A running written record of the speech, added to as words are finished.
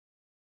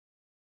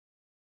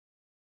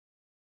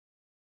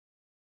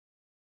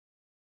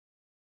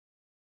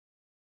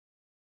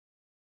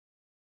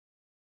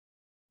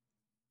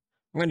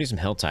I'm gonna do some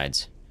Hell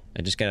Tides.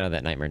 I just got out of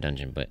that Nightmare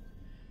dungeon, but...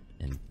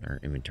 and our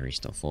inventory's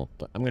still full,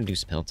 but I'm gonna do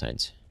some Hell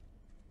Tides.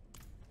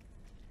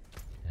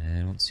 I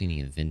don't see any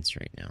events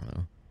right now,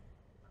 though.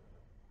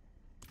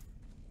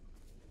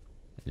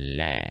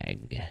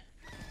 Lag.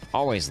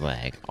 Always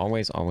lag.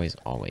 Always, always,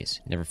 always.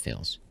 Never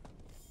fails.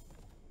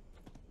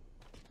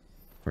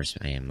 Of course,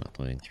 I am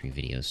uploading 3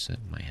 videos, so it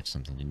might have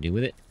something to do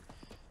with it.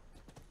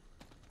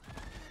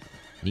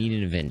 Need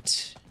an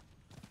event.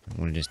 I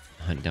want to just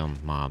hunt down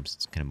mobs.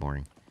 It's kind of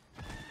boring.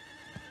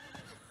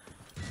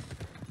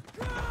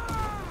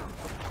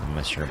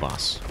 Unless you're a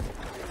boss.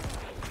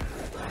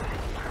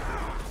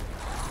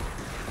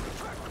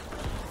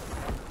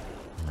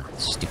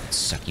 Stupid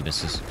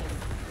succubuses.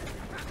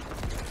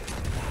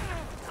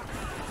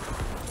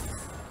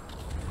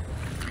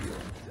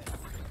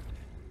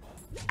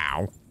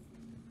 Ow.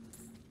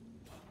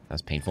 That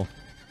was painful.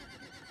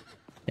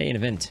 Hey, an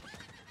event.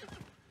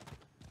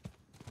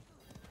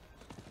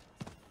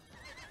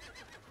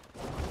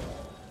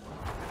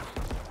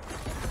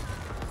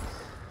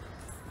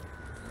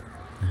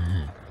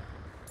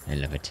 I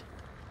love it.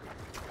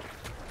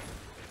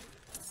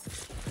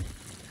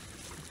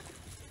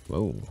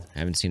 Whoa, I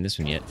haven't seen this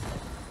one yet.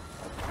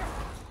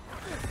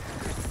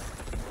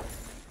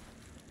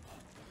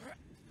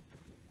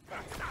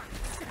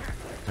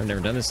 I've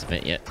never done this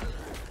event yet.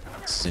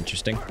 This is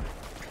interesting.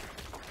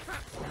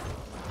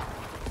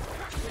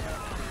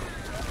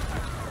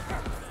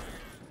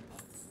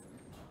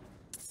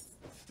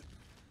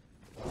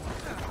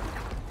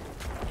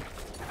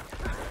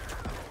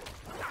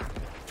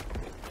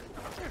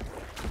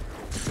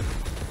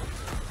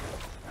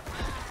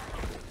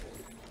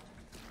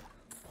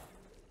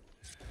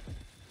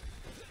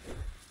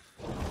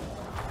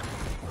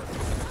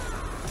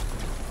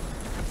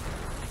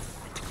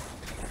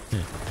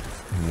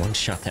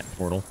 One-shot that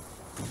portal.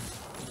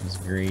 It was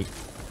great.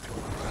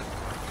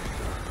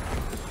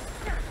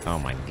 Oh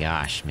my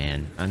gosh,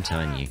 man. I'm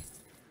telling you.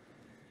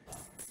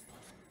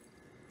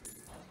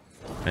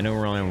 I know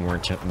we're only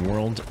on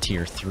world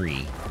tier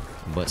 3,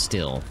 but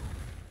still.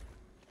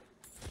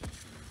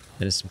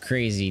 That is some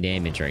crazy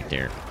damage right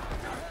there.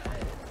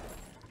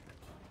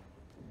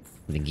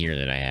 The gear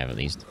that I have, at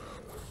least.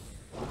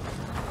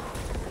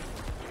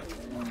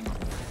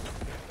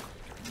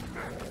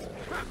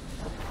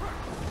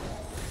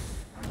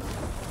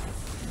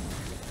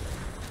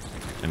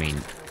 I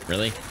mean,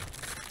 really?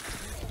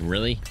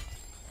 Really?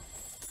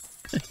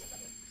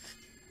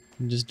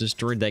 Just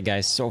destroyed that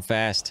guy so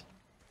fast.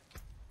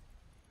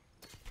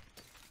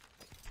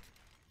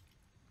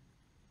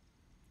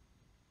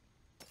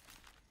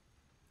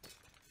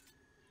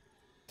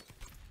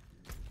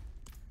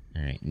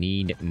 Alright,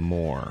 need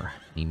more.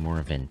 Need more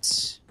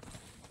events.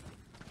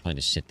 Probably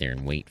just sit there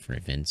and wait for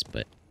events,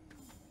 but...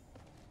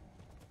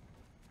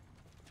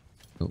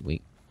 oh,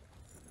 wait.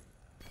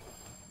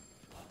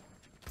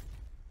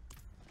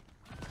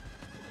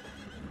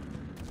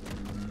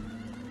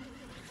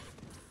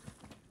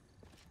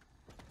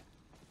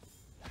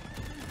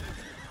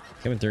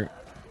 Coming through.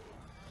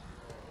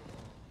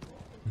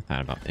 I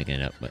thought about picking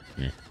it up, but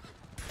eh.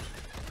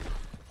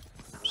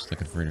 Just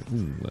looking for a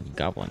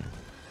goblin.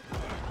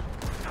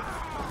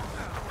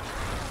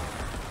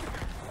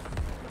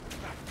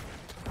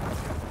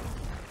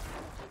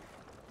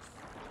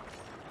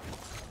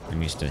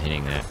 I'm used to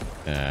hitting that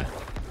a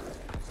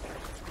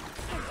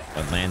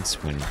lance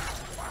when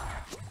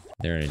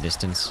they're at a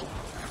distance.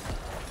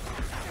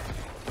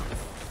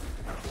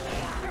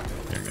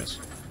 There it goes.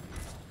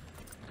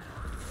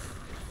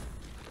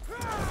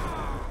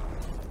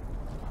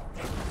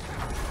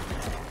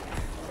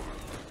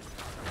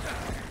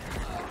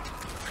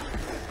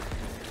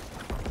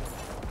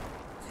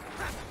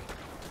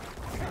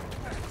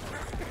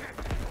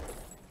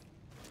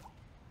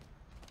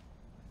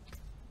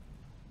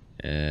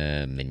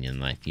 Minion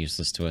life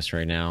useless to us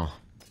right now.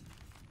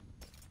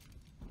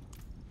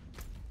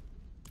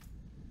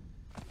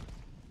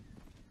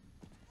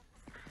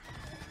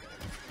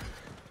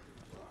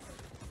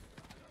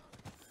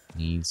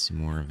 Need some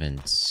more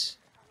events.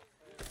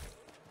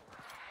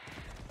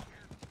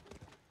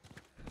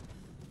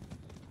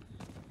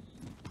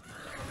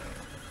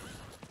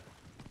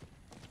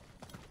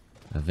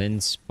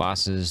 Events,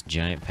 bosses,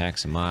 giant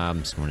packs of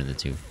mobs, one of the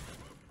two.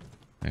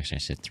 Actually, I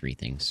said 3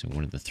 things, so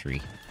one of the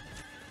 3.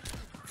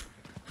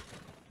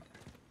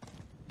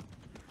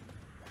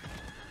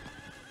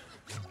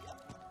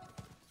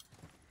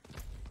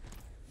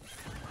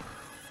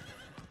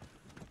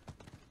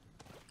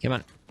 Come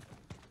on.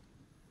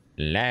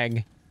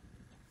 Lag.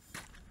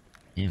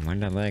 Man, why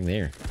did I lag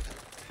there?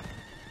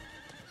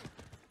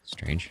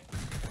 Strange.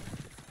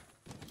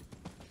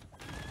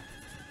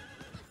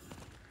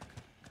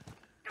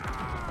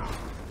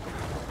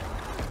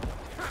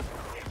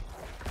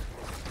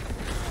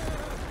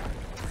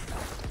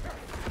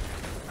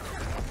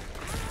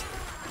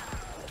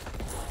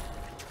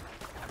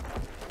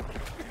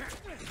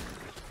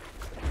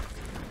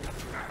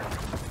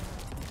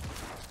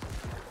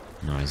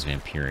 No, he's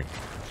vampiric.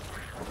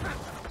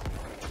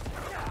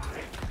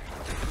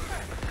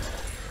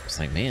 It's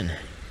like, man,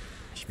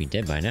 should be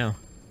dead by now.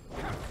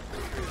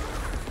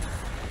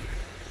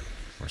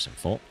 100%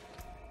 full.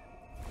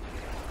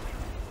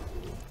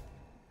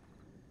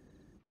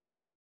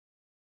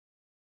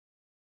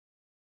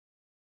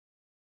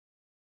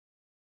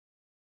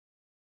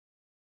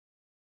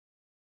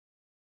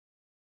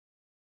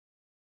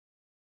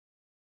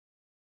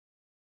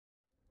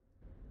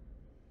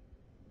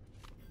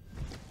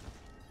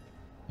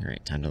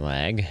 Alright, time to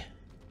lag.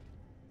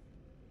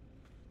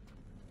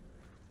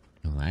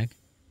 No lag?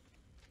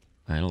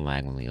 I don't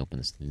lag when we open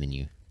this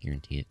menu.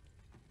 Guarantee it.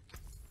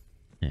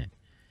 Yeah.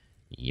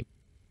 Yep.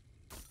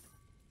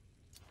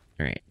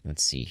 Alright,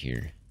 let's see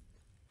here.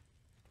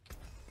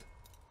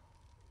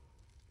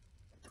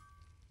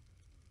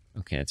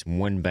 Okay, that's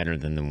one better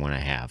than the one I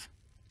have.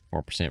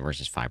 4%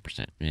 versus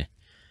 5%. Eh.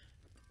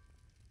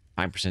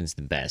 5% is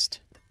the best.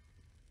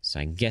 So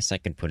I guess I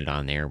could put it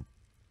on there.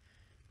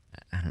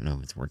 I don't know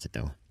if it's worth it,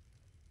 though.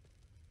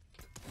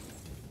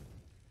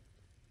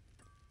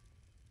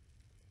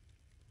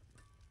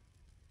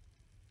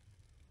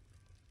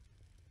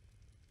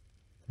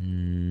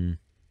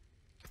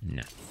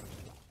 No.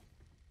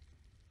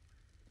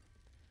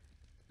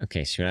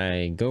 Okay, should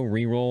I go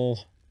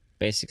reroll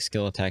basic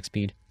skill attack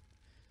speed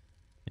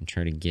and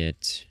try to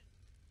get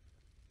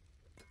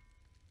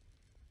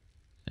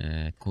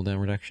cooldown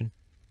reduction?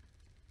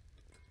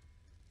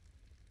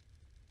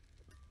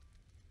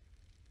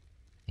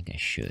 I think I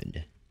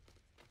should.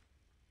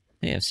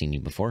 Hey, I've seen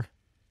you before.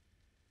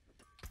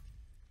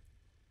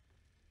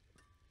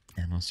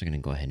 And I'm also going to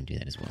go ahead and do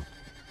that as well.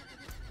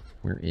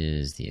 Where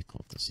is the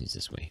occultist? He's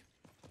this way.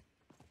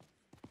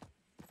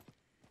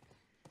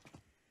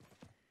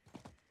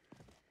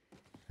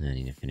 And I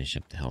need to finish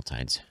up the Hell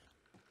Tides.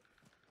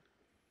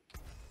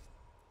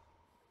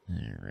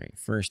 Alright,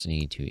 first I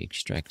need to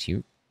extract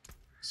you.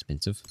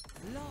 Expensive.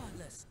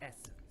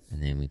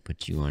 And then we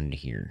put you onto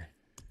here.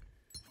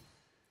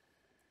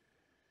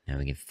 Now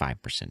we get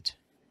 5%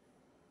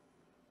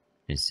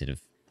 instead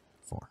of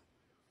 4.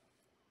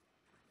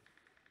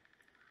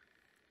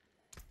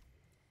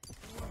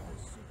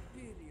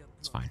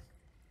 It's fine.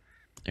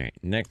 Alright,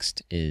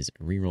 next is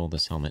reroll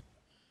this helmet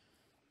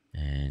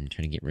and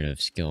try to get rid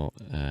of skill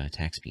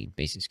attack speed,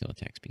 basic skill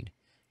attack speed.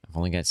 I've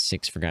only got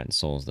 6 Forgotten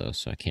Souls though,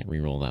 so I can't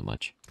reroll that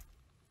much.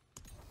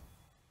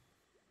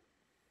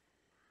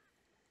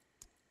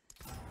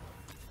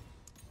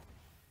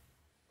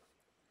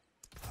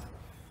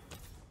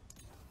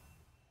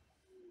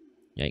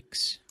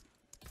 Yikes.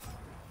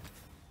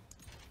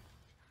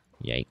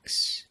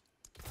 Yikes.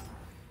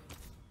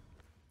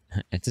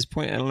 At this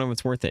point, I don't know if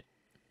it's worth it.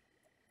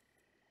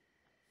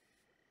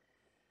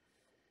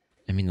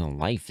 I mean, the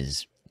life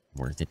is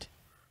worth it.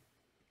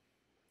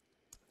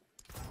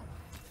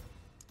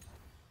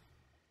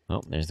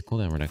 Oh, there's the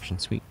cooldown reduction.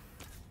 Sweet.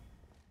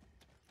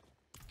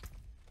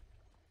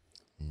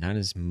 Not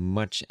as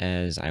much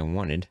as I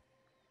wanted.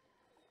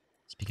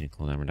 Speaking of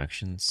cooldown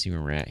reduction, let's see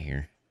where we're at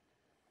here.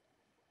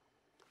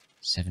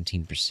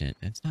 17%.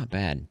 That's not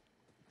bad.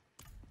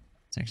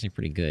 It's actually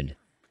pretty good.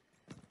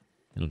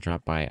 It'll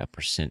drop by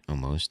 1%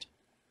 almost.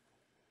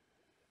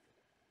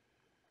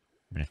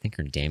 But I think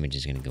her damage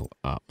is going to go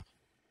up.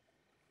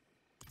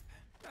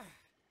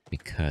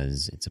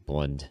 Because it's a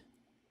blood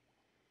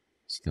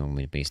skill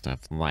based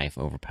off life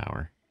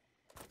overpower.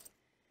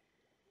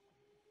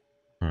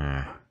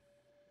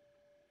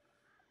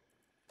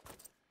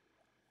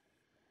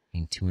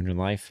 Gain 200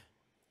 life,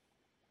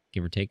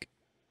 give or take.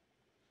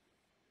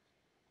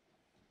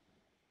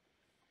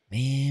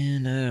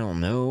 Man, I don't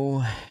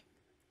know.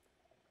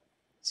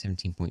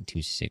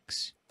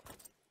 17.26.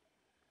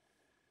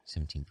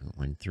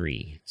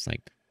 17.13. It's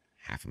like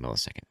half a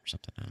millisecond or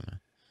something. I don't know.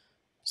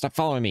 Stop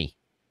following me.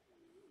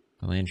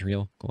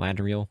 Galadriel.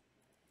 Galadriel.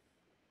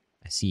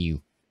 I see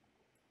you.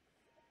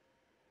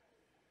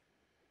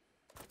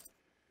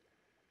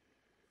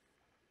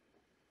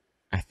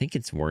 I think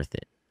it's worth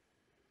it.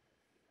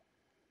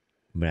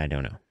 But I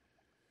don't know.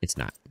 It's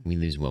not. We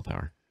lose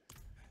willpower.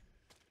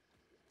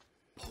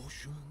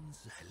 Potions,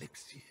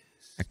 elixirs.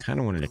 I kind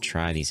of wanted to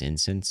try these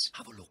incense.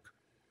 Have a look.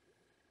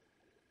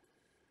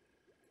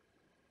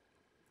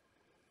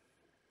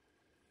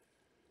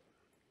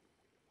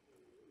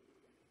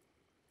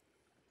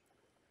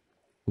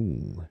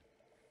 Ooh.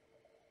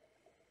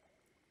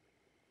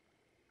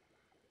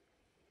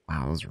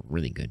 Wow, those are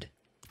really good.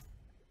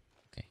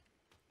 Okay.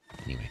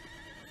 Anyway.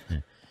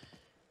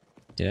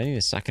 Did I need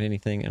to socket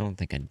anything? I don't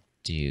think I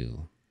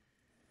do.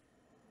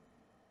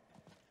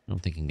 I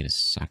don't think you can get a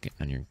socket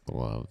on your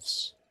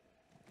gloves.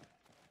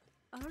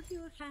 Are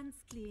your hands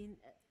clean?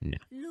 No.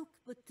 Look,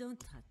 but don't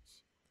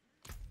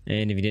touch.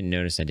 And if you didn't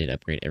notice, I did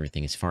upgrade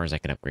everything as far as I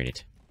could upgrade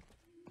it.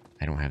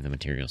 I don't have the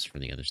materials for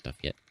the other stuff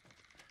yet.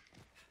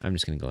 I'm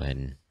just going to go ahead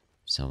and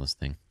sell this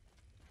thing.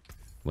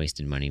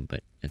 Wasted money,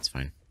 but it's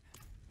fine.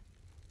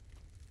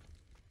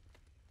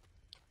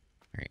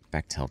 Alright,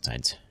 back to Hell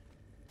Tides.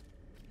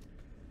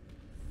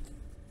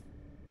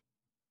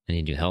 I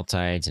need to do Hell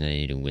Tides and I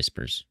need to do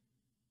Whispers.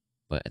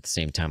 But at the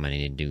same time, I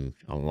need to do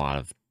a lot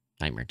of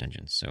Nightmare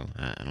Dungeons, so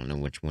I don't know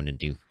which one to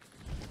do.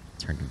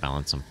 It's hard to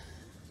balance them.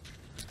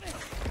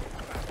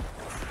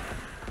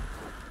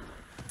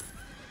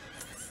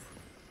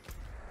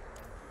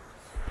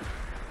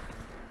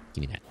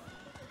 Give me that.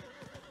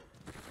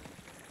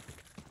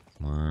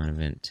 Come on,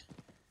 event.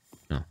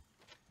 No.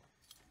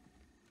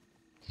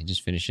 Did I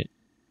just finish it?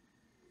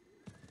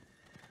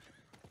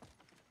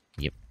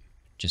 Yep.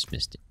 Just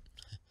missed it.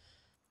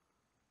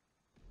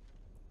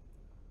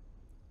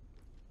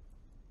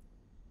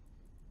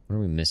 What are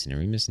we missing? Are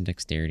we missing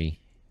dexterity?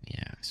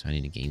 Yeah, so I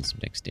need to gain some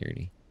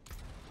dexterity.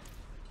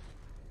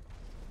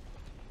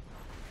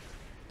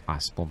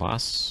 Possible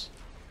boss.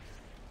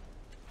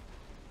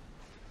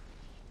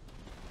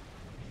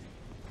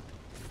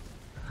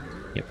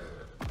 Yep.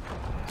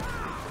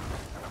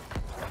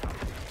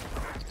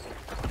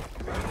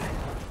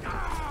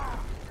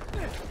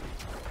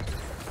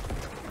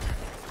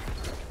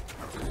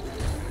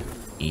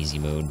 Easy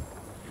mode.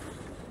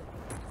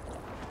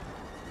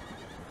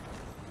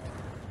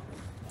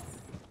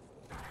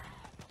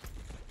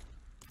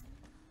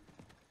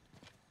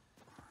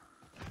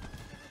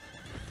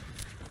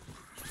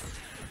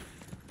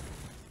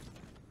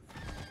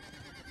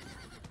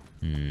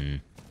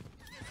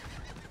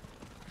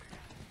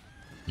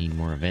 Need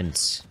more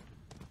events.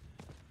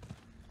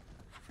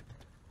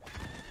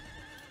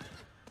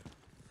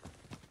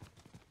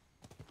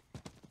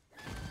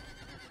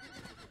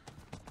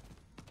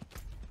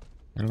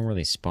 I don't know where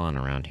they spawn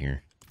around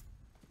here.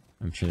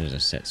 I'm sure there's a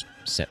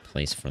set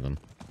place for them.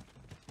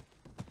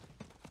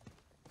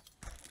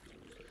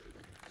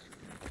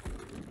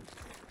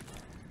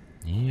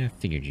 Yeah, I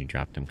figured you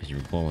dropped them because you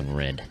were glowing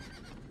red.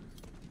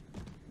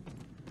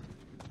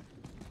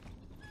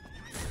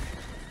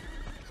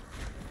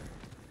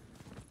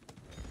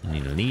 I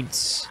need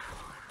elites,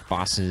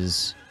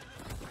 bosses,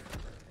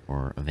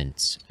 or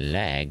events.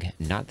 Lag?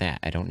 Not that.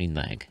 I don't need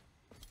lag.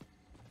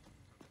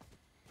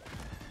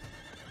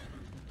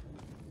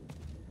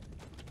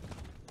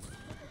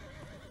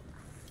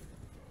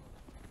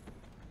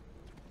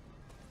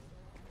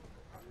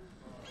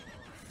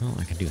 Well,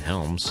 I can do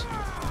helms.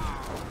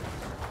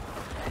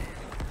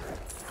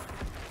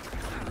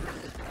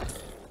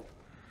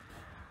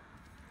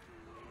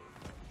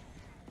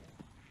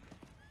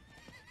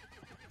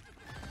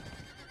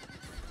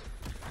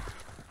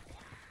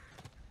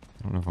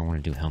 I don't know if I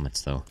want to do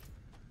helmets, though.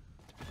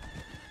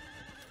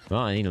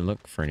 Well, I need to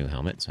look for a new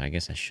helmet, so I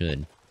guess I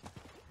should.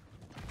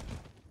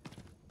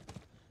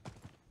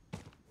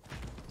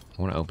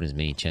 I want to open as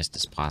many chests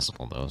as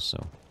possible, though,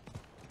 so...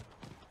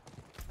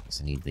 I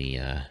guess I need the,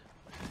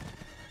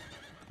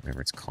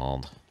 whatever it's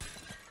called.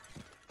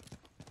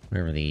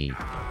 Whatever the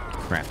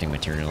crafting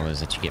material is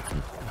that you get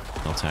from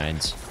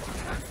Helltides.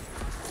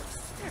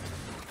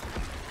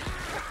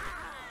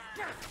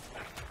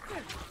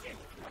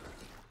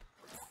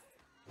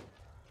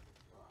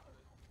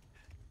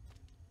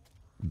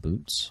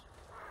 Boots.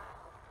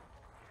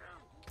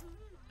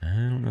 I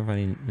don't know if I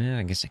need...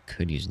 I guess I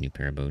could use a new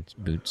pair of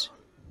boots.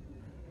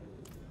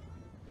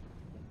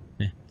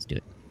 Let's do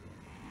it.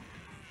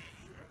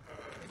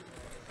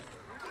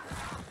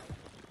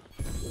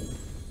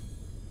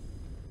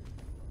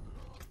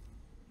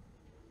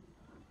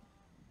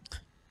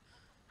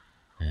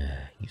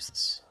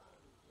 Useless.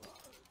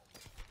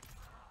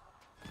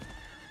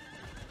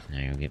 Now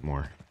you'll get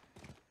more.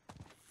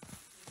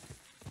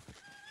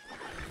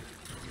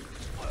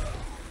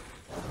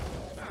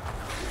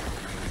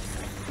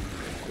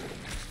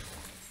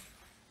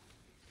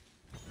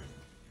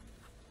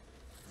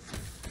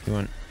 Come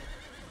on.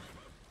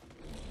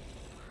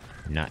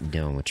 Not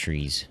dealing with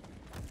trees.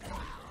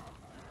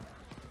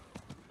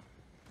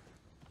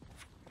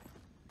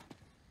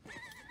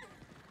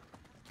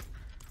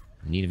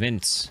 Need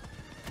events.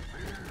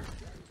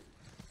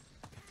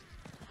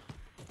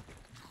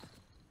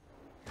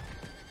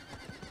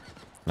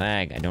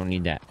 Lag. I don't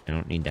need that. I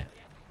don't need that.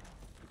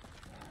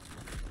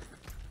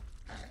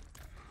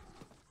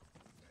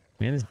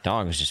 Man, this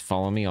dog is just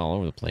following me all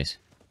over the place.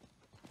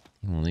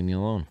 He won't leave me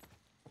alone.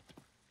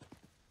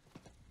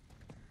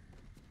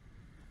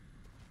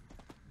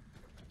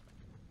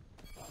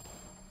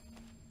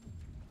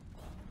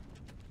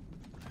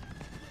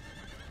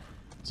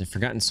 Is it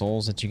Forgotten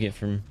Souls that you get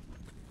from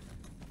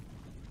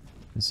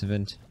this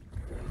event?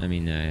 I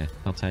mean,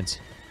 Helltides?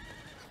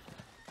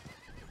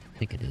 I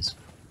think it is.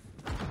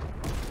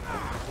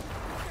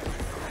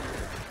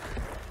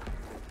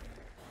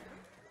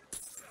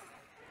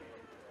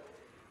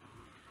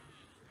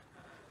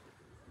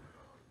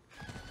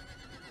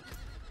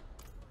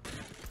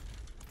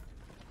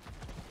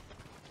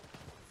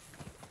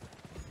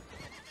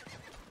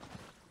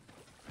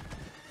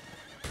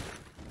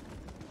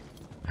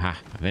 Aha,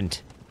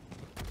 event.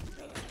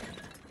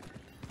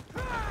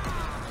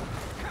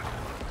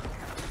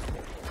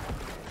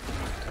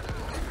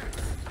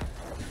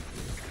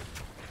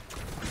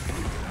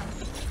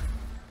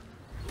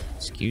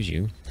 Excuse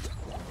you.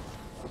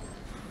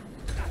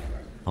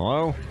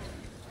 Hello?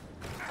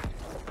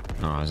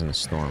 Oh, I was in the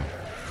storm.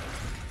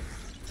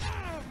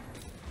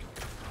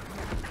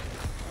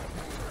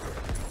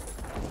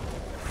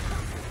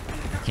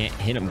 Can't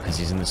hit him because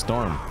he's in the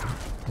storm.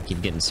 I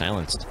keep getting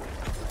silenced.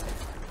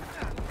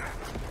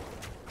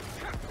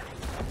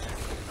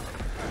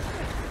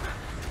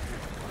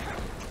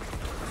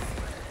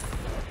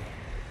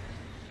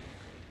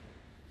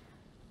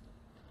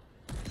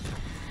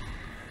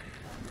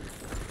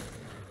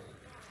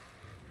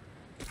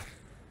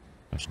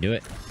 Let's do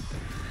it.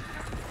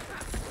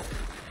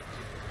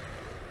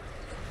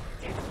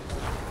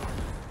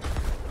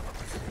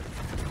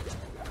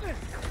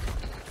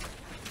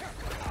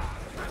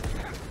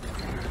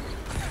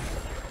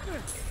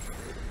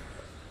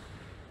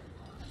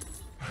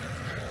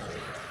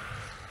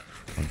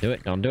 Don't do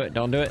it, don't do it,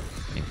 don't do it.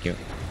 Thank you.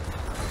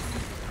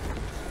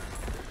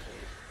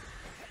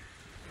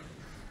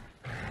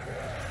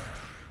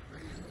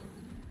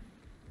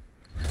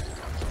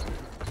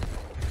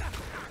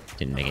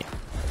 Didn't make it.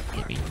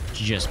 Hit me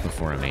just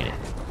before I made it.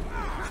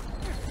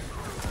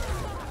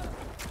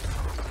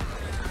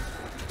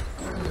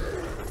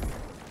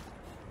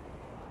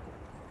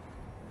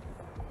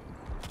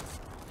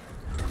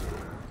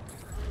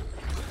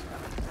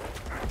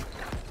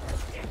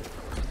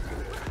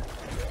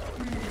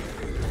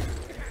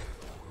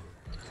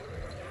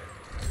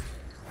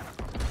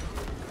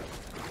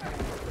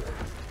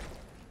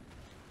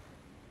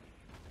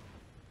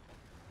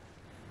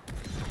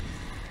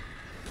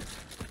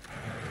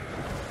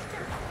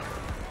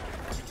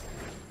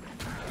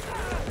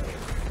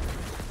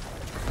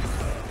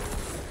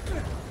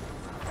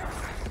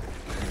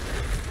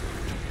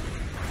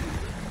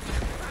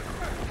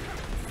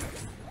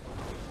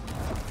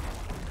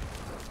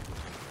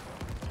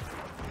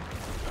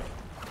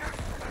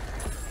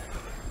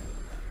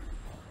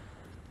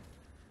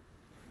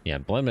 Yeah,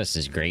 Bloodlust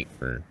is great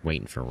for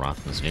waiting for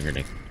Rothman's Vigor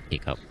to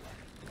pick up.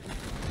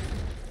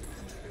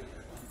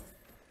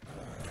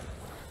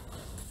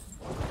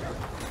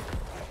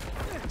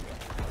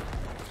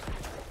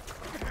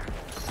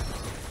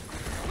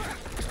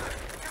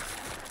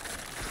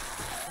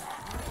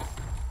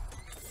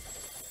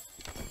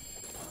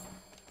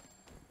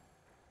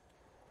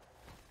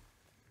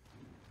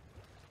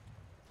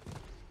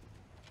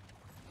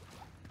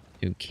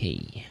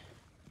 Okay.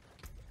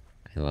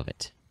 I love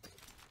it.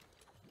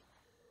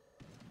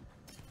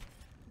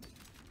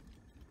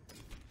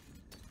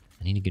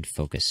 I need a good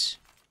focus.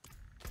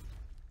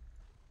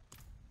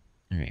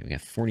 Alright, we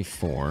got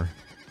 44.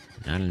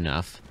 Not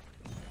enough.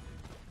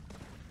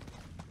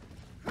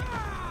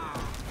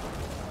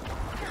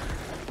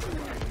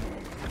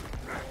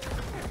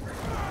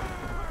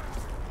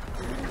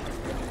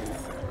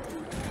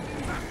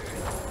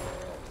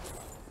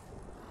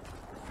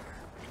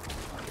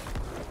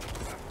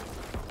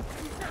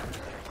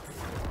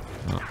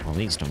 Well,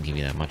 these don't give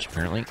you that much,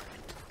 apparently.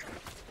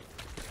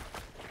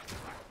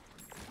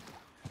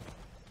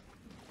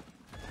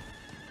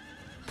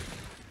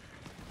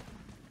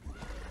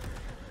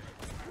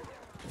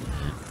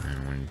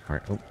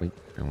 Oh, wait,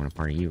 I want a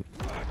part of you.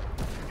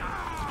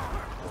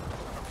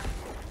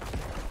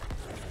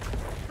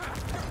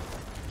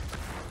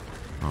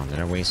 Oh, did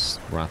I waste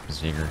Rothman's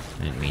Vigor?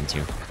 I didn't mean to.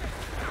 I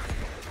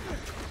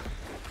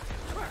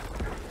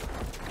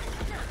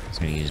was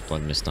gonna use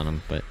Blood Mist on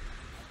him, but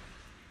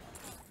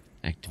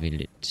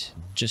activated it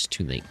just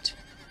too late.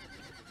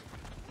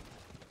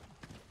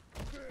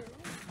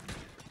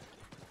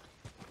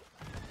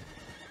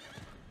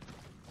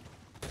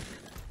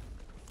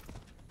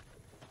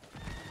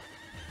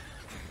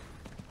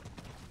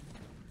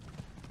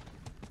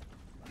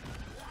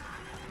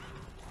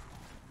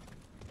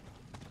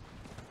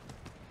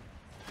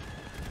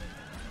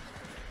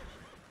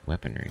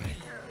 Weaponry.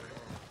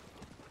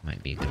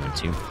 Might be a good one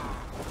too.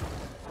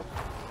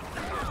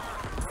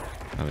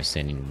 Obviously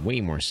I need way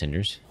more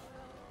cinders.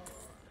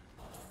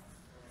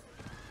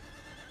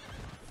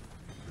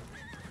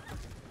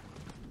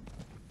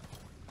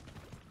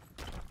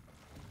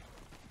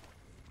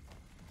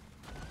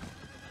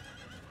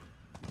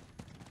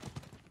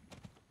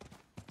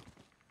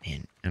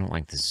 Man, I don't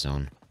like this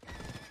zone.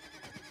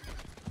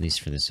 At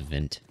least for this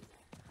event.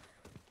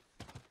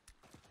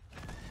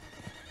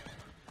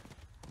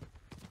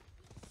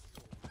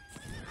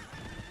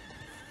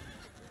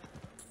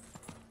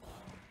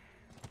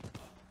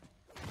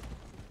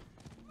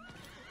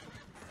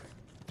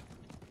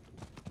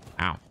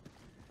 Ow.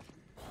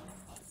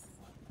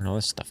 Where'd all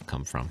this stuff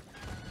come from?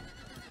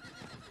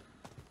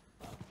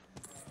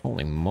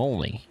 Holy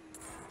moly.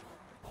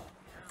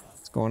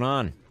 What's going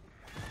on?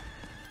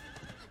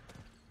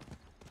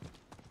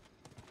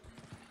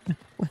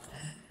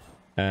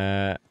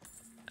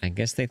 I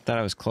guess they thought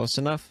I was close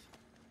enough?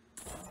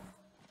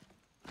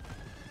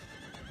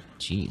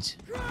 Jeez.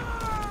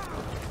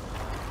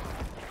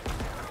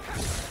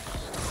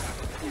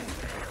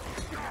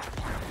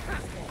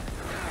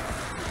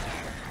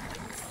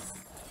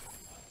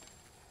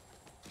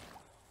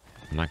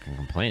 I'm not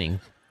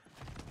complaining,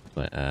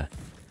 but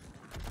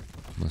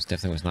most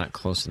definitely was not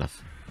close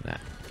enough for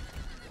that.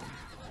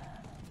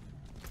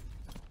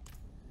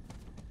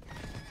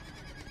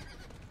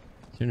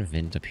 Is there an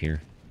event up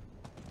here?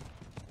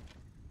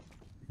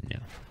 No.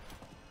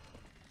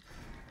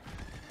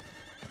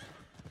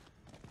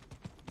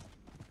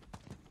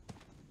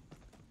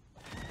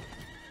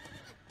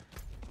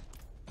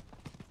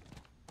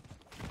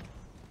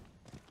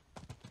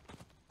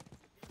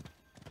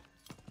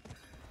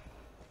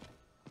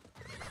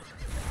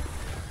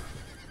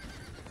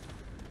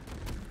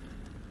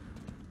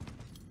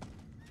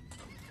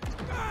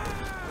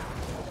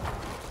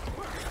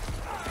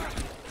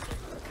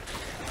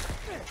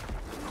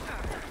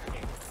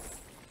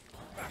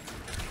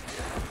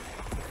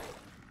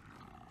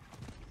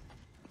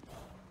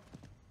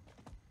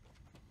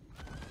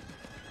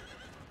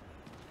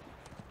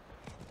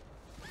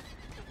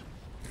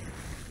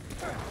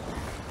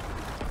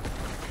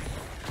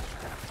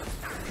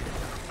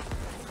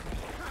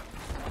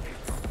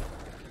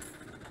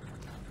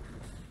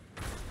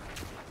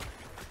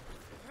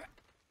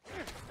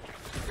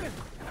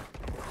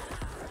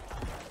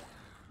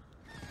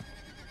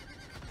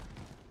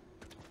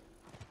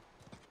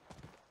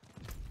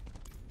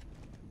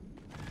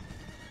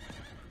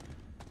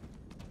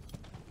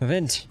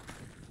 Event.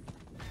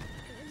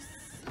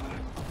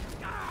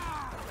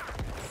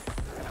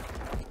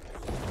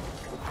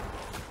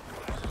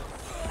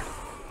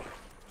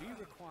 Do you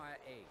require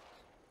aid?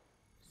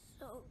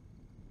 So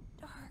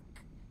dark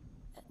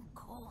and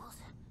cold.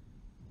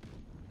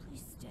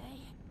 Please stay.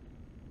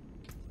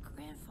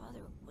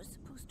 Grandfather was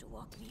supposed to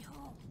walk me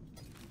home.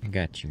 I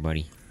got you,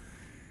 buddy.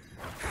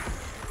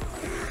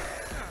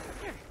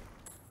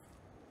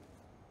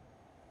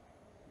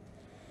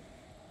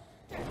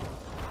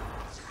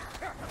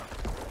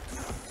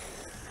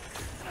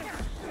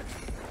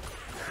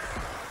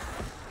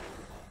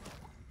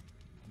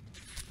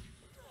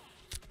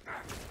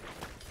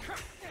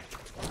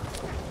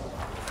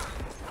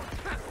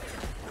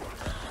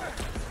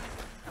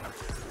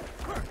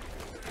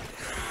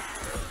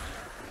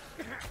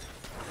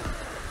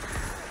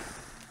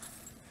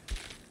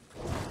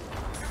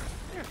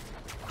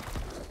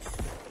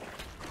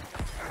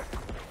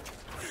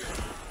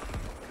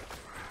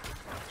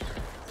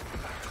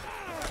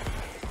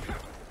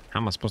 How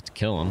am I supposed to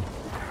kill them?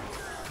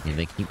 Yeah,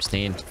 they keep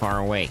staying far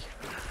away.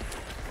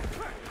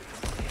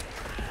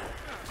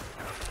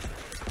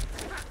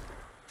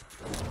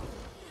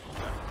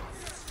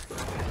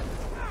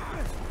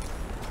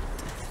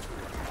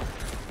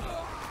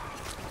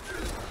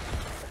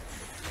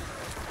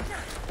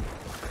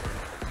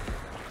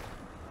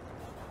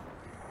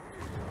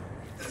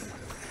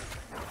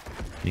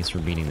 Thanks for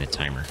beating the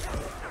timer.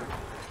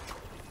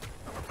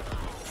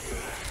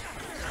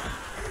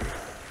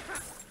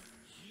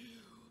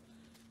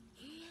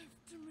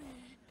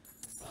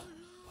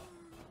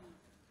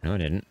 No, I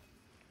didn't.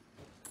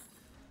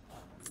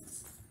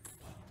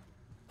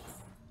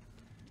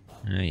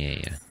 Oh,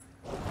 yeah.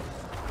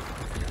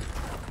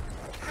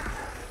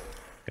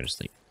 Go to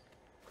sleep.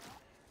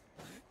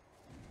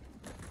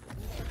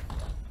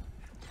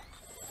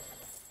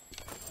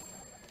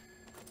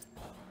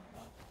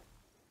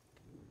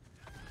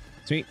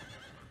 Sweet.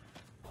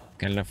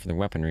 Got enough for the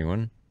weaponry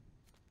one.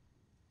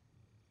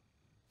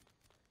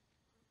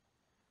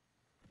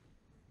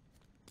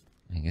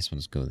 I guess we'll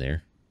just go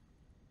there.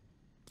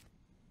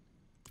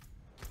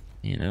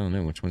 And I don't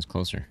know which one's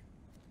closer.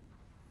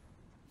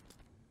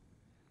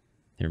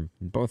 They're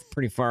both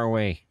pretty far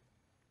away.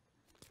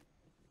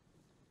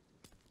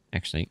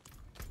 Actually,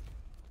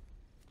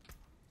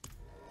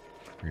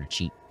 we're gonna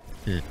cheat.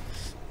 Just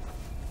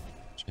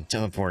gonna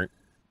teleport.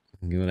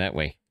 Go that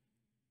way.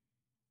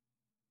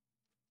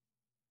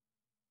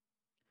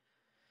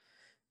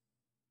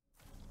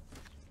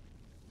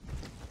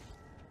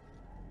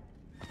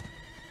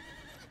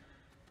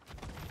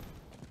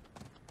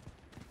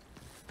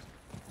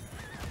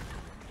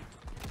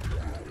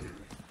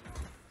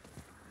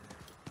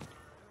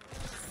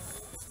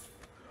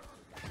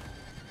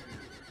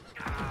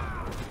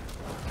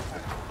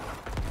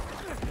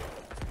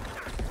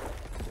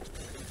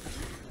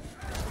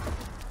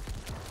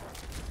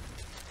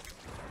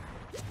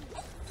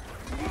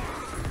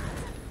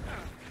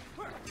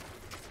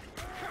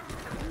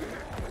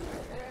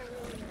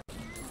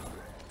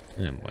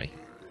 Oh boy.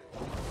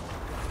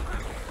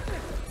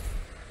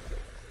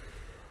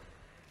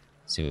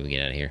 Let's see what we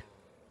get out of here.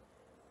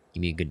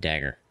 Give me a good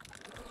dagger.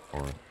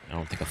 Or, I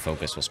don't think a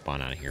focus will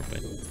spawn out of here, but...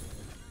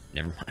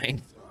 Never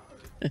mind.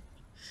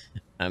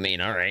 I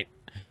mean, alright.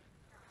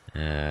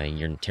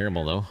 You're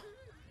terrible, though.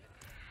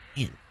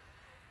 Man.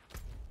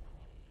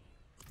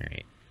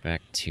 Alright,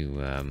 back to,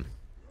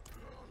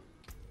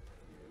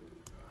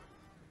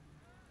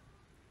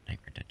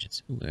 Nightmare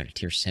Dungeons. Ooh, I got a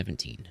tier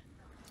 17.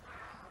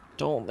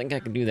 Don't think I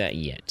can do that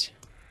yet.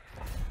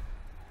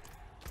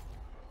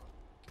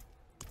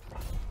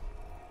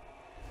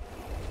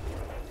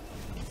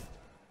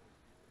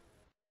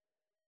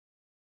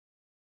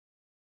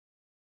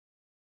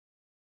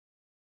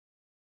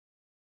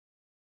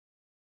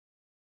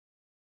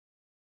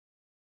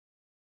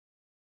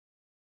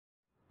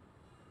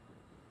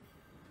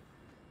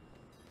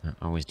 I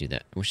always do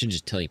that. We should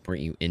just teleport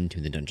you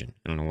into the dungeon.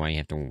 I don't know why you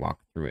have to walk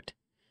through it.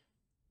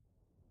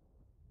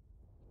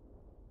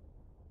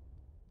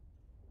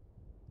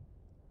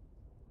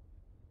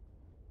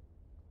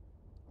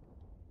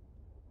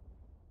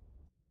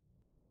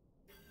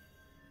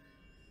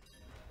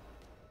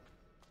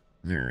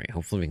 Alright,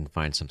 hopefully we can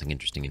find something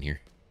interesting in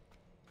here.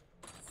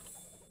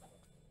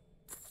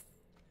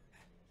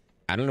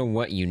 I don't know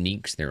what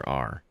uniques there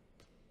are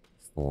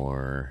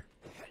for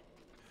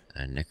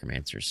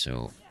Necromancer,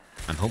 so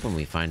I'm hoping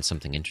we find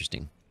something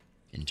interesting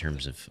in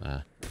terms of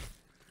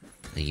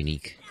the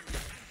unique.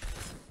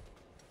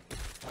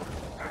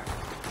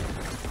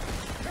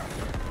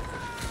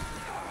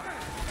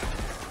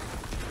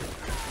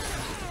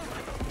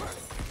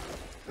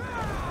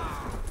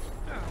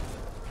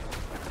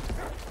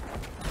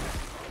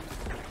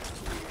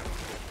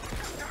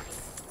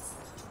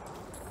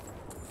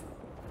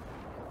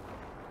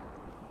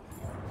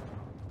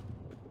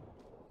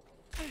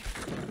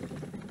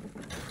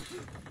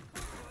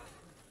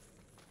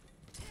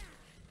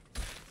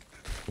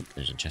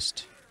 There's a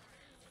chest.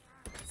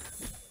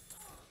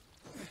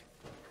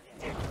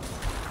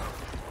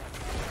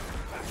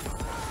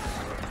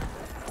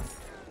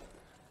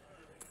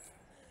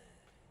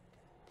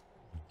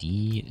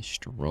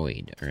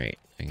 Destroyed. Alright,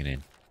 I'm gonna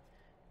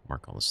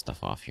mark all this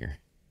stuff off here.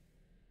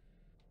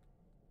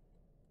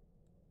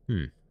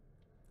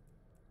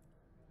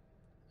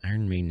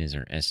 Iron Maiden is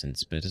our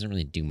essence, but it doesn't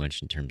really do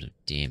much in terms of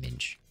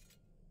damage.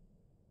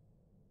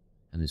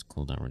 And there's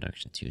cooldown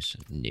reduction too, so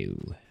no.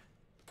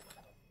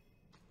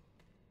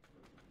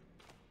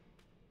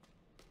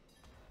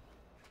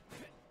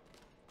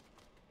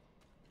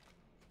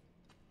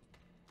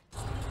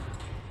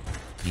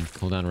 Need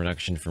cooldown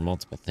reduction for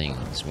multiple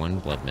things. 1,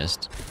 Blood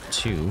Mist.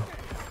 2,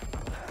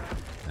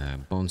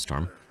 Bone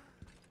Storm.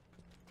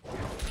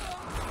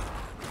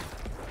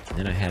 And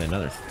then I had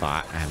another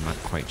thought. I'm not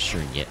quite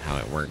sure yet how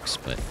it works,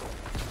 but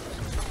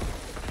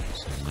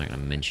so I'm not going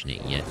to mention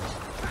it yet.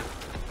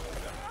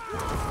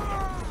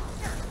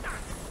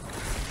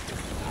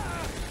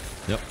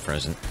 Nope,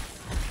 frozen.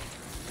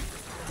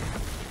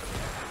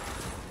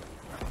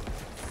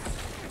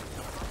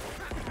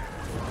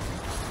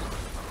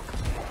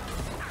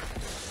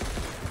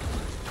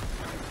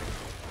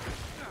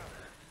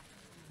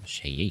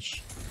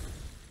 Sheesh.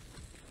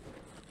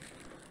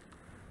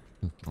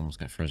 Almost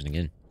got frozen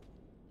again.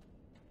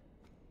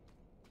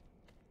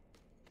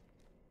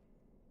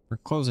 We're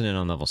closing in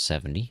on level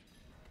 70.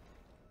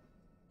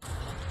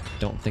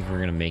 Don't think we're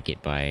gonna make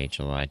it by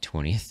July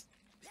 20th.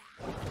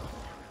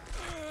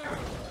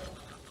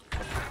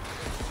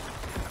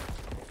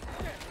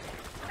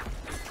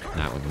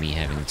 Not with me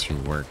having to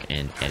work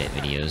and edit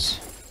videos.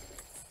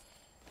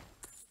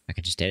 I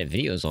could just edit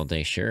videos all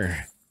day,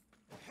 sure.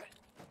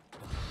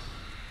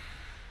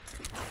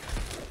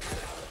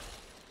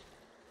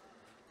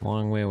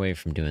 Long way away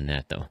from doing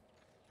that, though.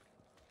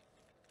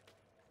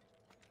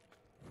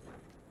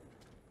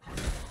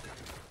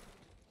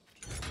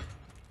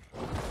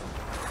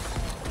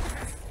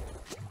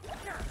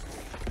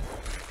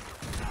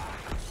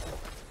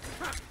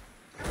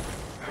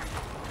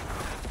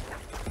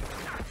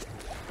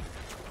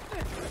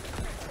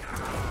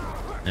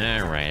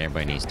 Alright,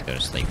 everybody needs to go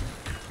to sleep.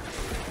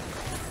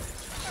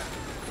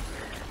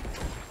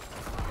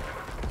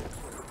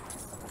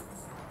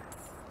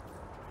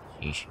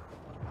 Sheesh.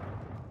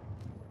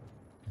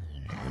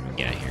 What do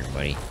we got here,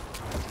 buddy?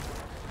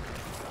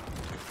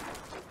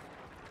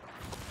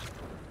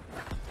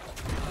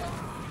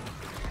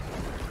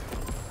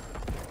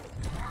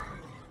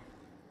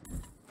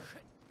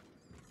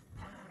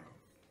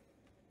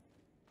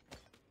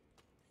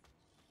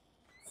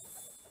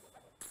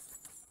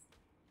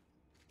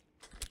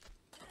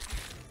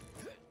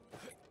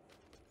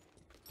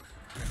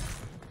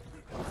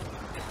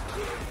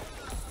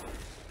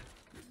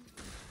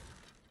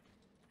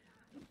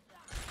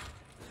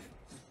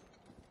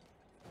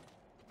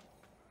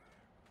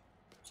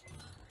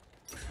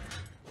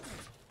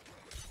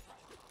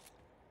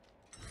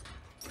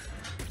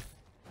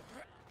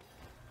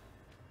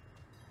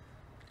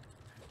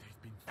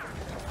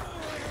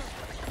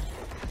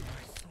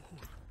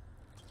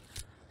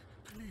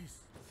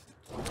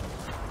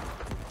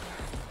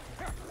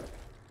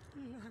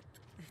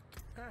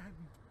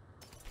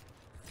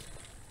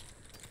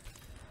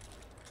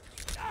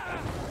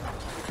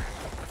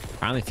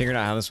 Finally figured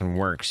out how this one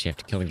works. You have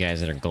to kill the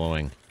guys that are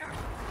glowing.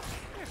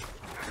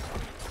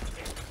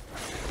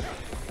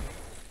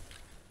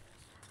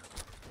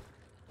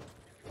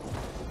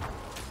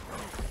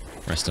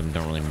 Rest of them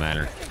don't really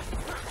matter.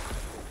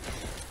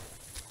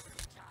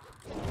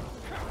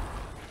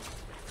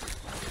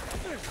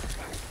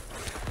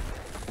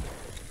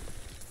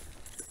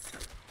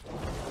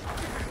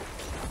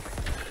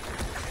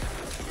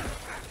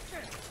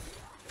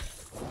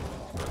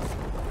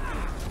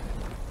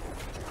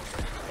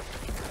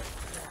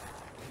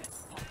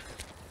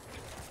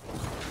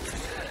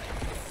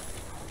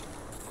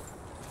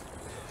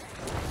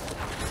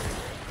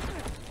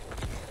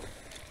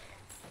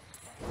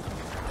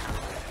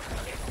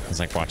 It's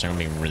like watching I'm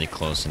being really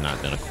close and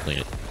not be able to complete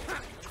it.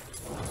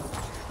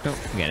 Nope,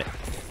 get it.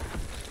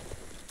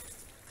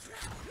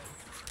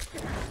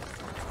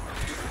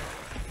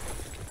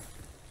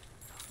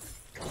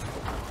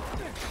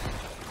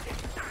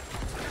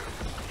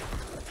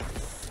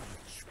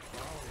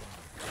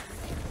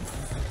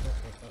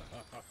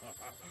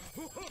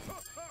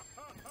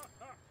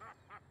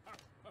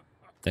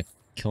 Did I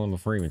kill him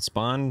before he even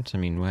spawned? I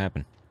mean, what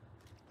happened?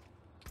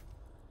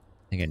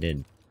 I think I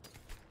did.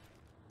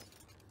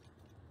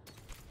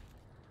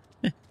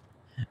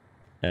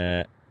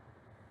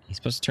 He's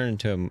supposed to turn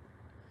into a...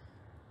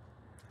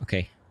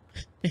 Okay.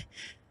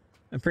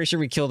 I'm pretty sure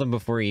we killed him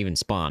before he even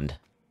spawned.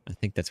 I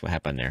think that's what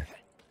happened there.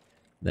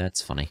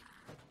 That's funny.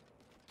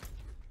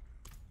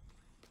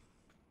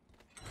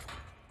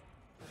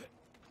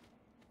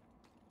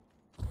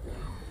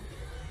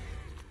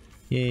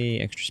 Yay,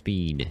 extra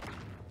speed.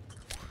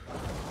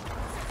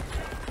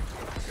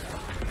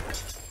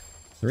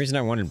 The reason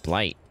I wanted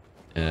Blight,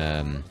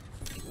 oh,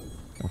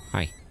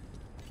 hi,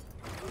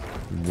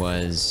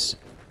 was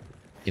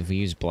if we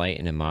use Blight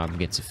and a mob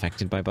gets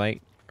affected by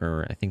Blight,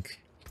 or I think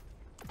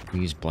if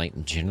we use Blight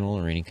in general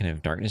or any kind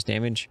of darkness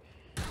damage,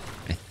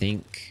 I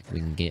think we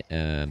can get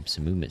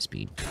some movement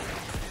speed.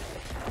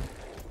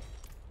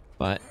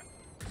 But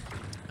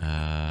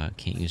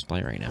can't use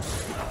blight right now.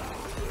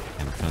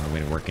 Haven't found a way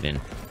to work it in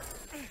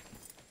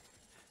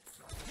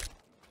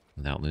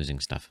without losing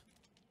stuff.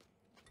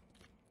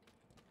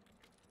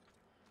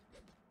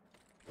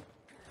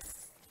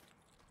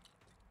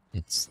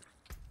 It's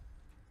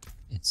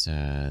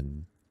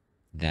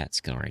that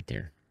skill right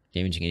there.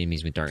 Damaging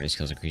enemies with darkness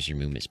skills increase your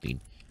movement speed.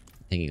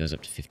 I think it goes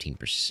up to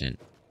 15%.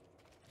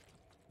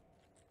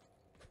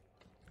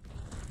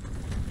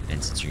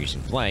 And since you're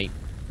using blight,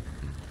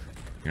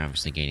 you're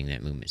obviously gaining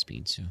that movement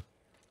speed, so.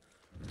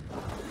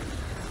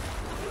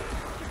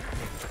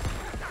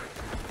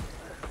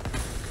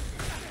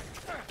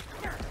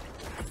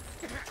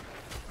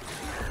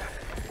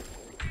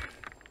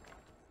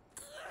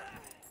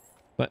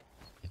 But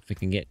if we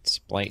can get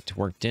blight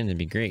worked in, it'd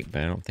be great,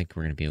 but I don't think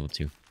we're going to be able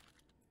to.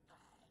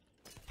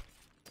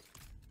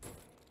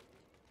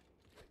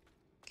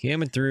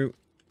 Coming through.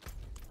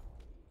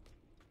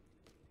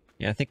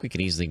 Yeah, I think we could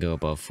easily go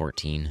above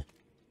 14.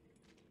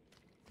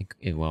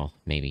 Well,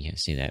 maybe I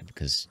see that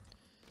because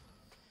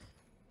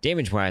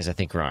damage-wise, I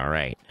think we're all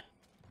right.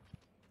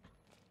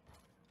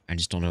 I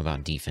just don't know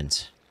about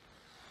defense.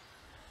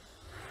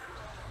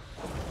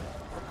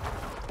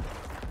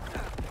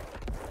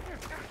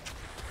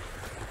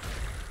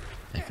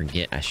 I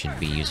forget I should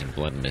be using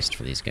Blood Mist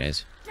for these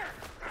guys.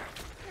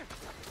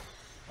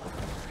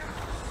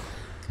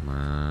 Come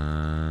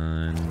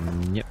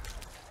on. Yep.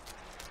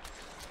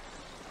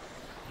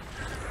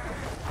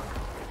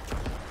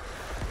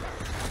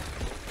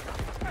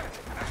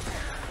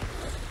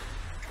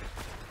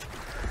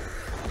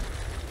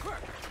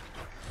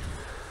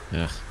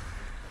 Ugh.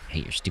 I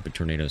hate your stupid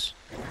tornadoes.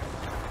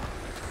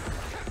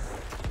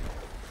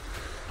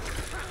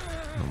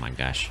 Oh my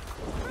gosh.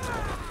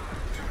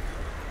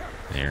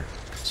 There.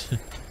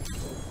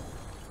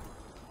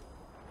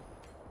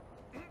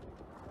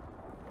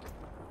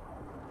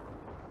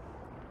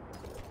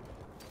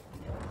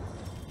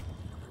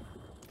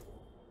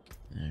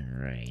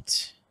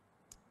 Alright.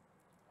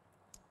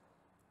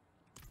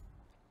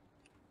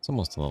 It's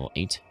almost a level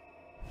 8.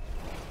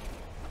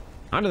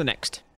 On to the next.